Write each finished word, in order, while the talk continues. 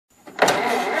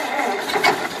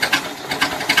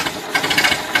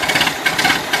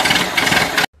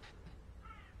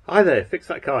Hi there, Fix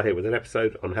That Car here with an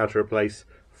episode on how to replace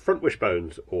front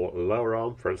wishbones or lower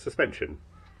arm front suspension.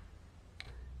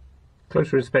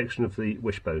 Closer inspection of the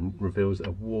wishbone reveals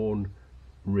a worn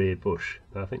rear bush.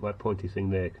 Now I think my pointy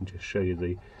thing there can just show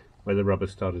you where the rubber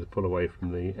started to pull away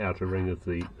from the outer ring of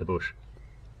the bush.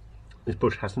 This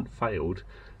bush hasn't failed,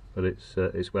 but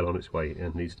it's well on its way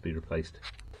and needs to be replaced.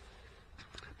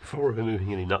 Before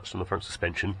removing any nuts from the front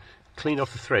suspension, clean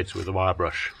off the threads with a wire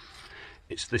brush.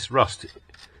 It's this rust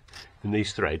in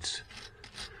these threads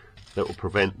that will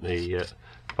prevent the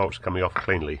bolts coming off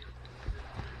cleanly.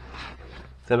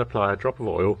 Then apply a drop of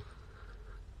oil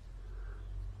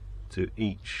to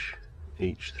each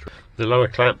thread. The lower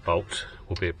clamp bolt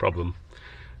will be a problem.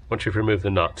 Once you've removed the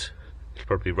nut, it's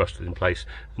probably rusted in place,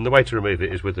 and the way to remove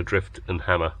it is with a drift and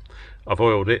hammer. I've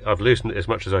oiled it, I've loosened it as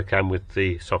much as I can with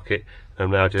the socket, and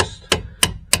I'm now just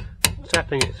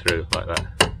tapping it through like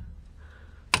that,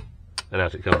 and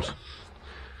out it comes.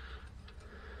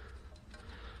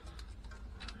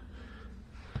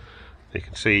 You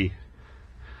can see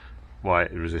why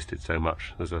it resisted so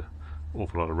much. There's an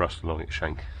awful lot of rust along its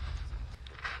shank.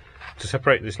 To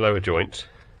separate this lower joint,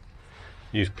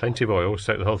 use plenty of oil,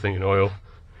 soak the whole thing in oil,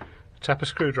 tap a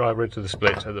screwdriver into the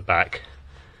split at the back,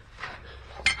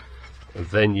 and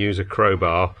then use a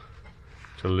crowbar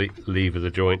to lever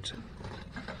the joint.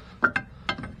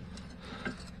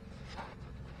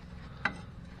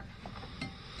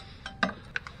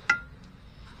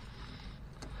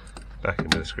 Back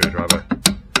into the screwdriver,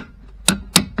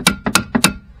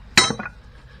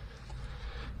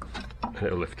 and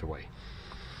it'll lift away.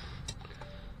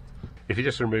 If you're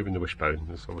just removing the wishbone,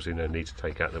 there's obviously no need to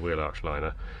take out the wheel arch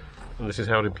liner, and this is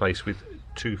held in place with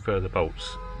two further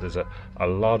bolts. There's a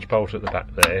large bolt at the back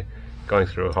there going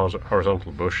through a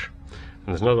horizontal bush, and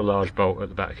there's another large bolt at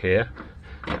the back here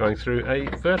going through a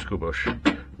vertical bush.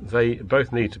 They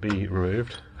both need to be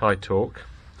removed, high torque.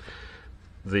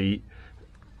 The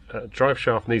drive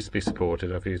shaft needs to be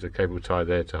supported. I've used a cable tie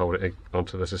there to hold it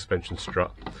onto the suspension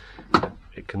strut.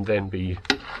 It can then be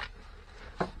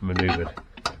manoeuvred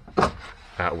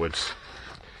outwards.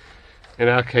 In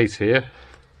our case here,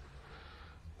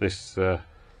 this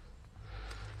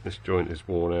joint is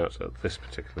worn out at this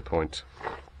particular point.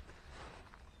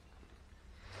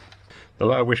 The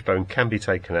lower wishbone can be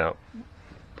taken out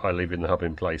by leaving the hub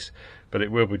in place, but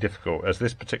it will be difficult as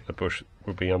this particular bush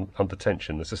will be under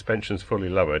tension. The suspension's fully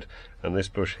lowered and this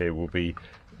bush here will be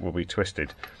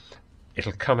twisted.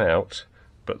 It'll come out,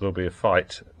 but there'll be a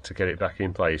fight to get it back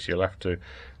in place. You'll have to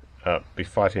be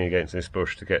fighting against this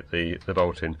bush to get the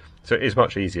bolt in. So it is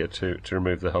much easier to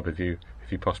remove the hub if you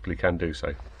possibly can do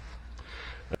so.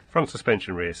 Front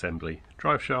suspension reassembly: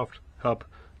 drive shaft, hub,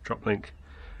 drop link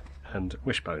and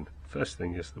wishbone. First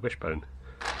thing is the wishbone.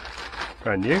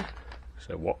 Brand new,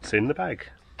 so what's in the bag?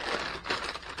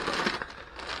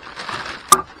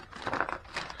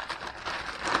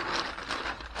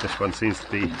 This one seems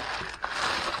to be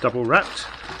double wrapped,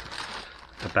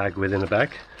 a bag within a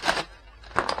bag.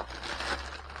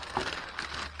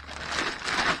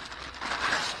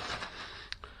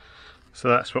 So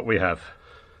that's what we have.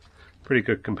 Pretty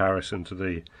good comparison to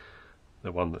the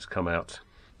one that's come out.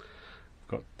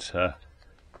 Got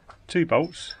two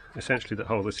bolts essentially that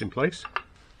hold this in place.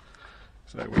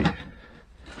 So we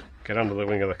get under the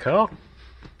wing of the car,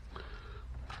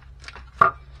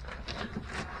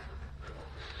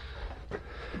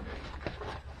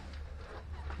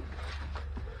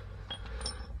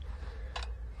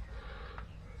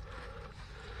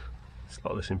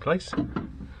 slot this in place.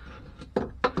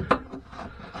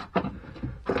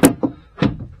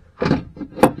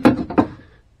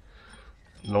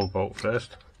 Long bolt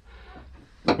first.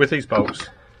 With these bolts,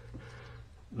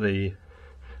 the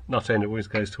nut end always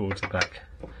goes towards the back.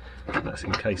 That's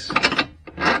in case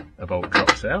a bolt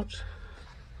drops out.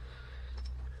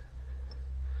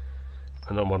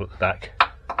 And then one at the back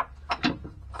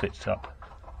fits up.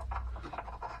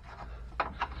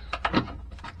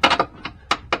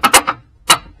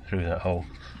 Through that hole.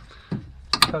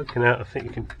 Poking out, I think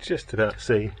you can just about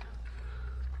see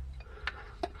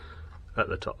at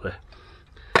the top there.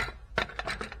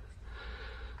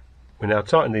 We now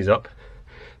tighten these up.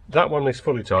 That one is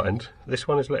fully tightened, this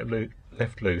one is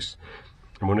left loose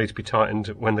and will need to be tightened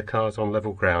when the car's on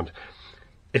level ground.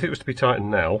 If it was to be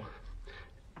tightened now,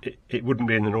 it wouldn't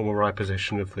be in the normal right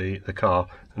position of the car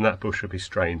and that bush would be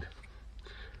strained.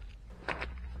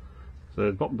 So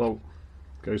the bottom bolt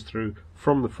goes through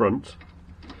from the front.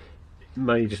 It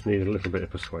may just need a little bit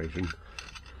of persuasion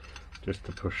just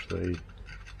to push the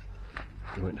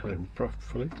joint home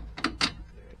properly.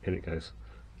 In it goes.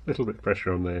 Little bit of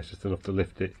pressure on there, it's just enough to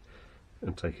lift it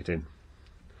and take it in.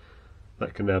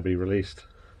 That can now be released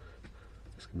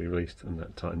This can be released and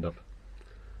that tightened up.